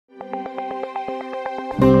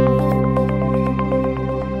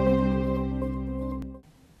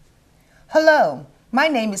Hello, my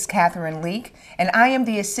name is Kathryne Leak, and I am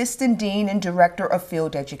the Assistant Dean and Director of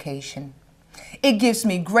Field Education. It gives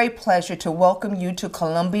me great pleasure to welcome you to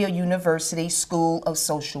Columbia University School of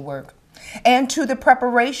Social Work and to the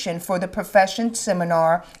preparation for the Profession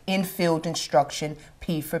Seminar in Field Instruction,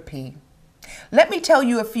 P4P. Let me tell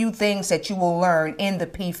you a few things that you will learn in the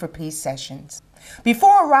P4P sessions.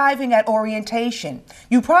 Before arriving at orientation,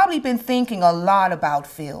 you've probably been thinking a lot about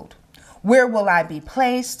field. Where will I be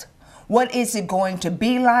placed? What is it going to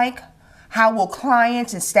be like? How will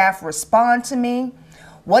clients and staff respond to me?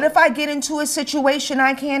 What if I get into a situation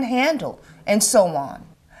I can't handle? And so on.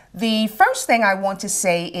 The first thing I want to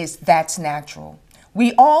say is that's natural.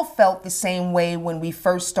 We all felt the same way when we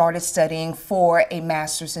first started studying for a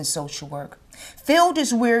master's in social work. Field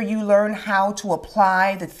is where you learn how to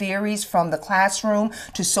apply the theories from the classroom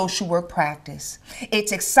to social work practice.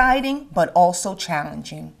 It's exciting, but also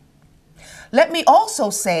challenging. Let me also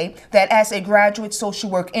say that as a graduate social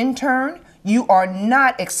work intern, you are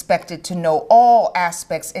not expected to know all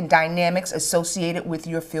aspects and dynamics associated with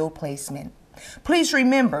your field placement. Please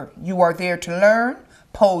remember, you are there to learn,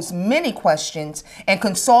 pose many questions, and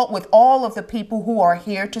consult with all of the people who are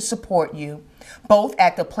here to support you, both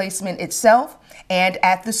at the placement itself and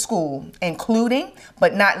at the school, including,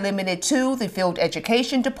 but not limited to, the Field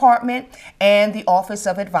Education Department and the Office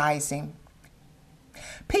of Advising.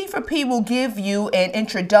 P4P will give you an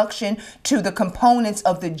introduction to the components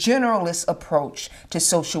of the generalist approach to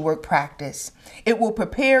social work practice. It will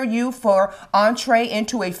prepare you for entree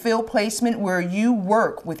into a field placement where you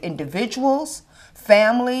work with individuals,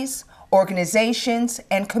 families, organizations,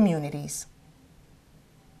 and communities.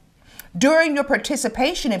 During your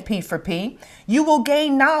participation in P4P, you will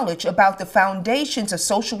gain knowledge about the foundations of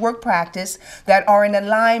social work practice that are in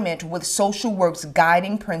alignment with social work's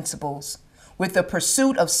guiding principles, with the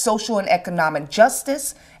pursuit of social and economic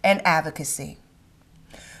justice and advocacy.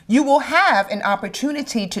 You will have an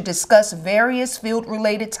opportunity to discuss various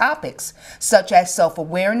field-related topics, such as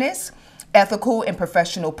self-awareness, ethical and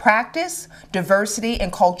professional practice, diversity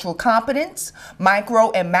and cultural competence,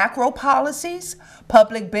 micro and macro policies,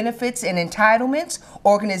 public benefits and entitlements,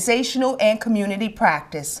 organizational and community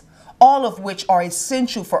practice, all of which are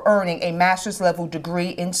essential for earning a master's level degree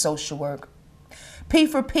in social work.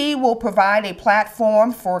 P4P will provide a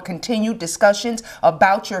platform for continued discussions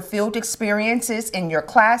about your field experiences in your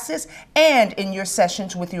classes and in your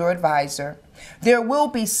sessions with your advisor. There will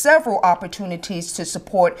be several opportunities to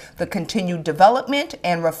support the continued development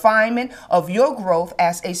and refinement of your growth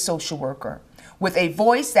as a social worker, with a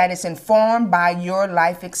voice that is informed by your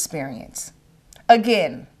life experience.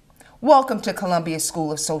 Again, welcome to Columbia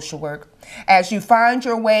School of Social Work. As you find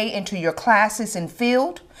your way into your classes and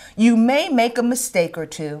field, you may make a mistake or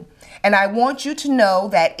two, and I want you to know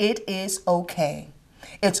that it is okay.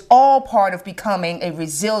 It's all part of becoming a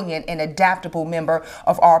resilient and adaptable member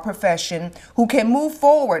of our profession who can move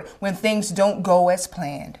forward when things don't go as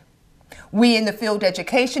planned. We in the Field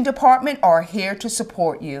Education Department are here to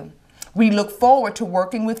support you. We look forward to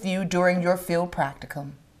working with you during your field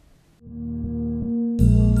practicum.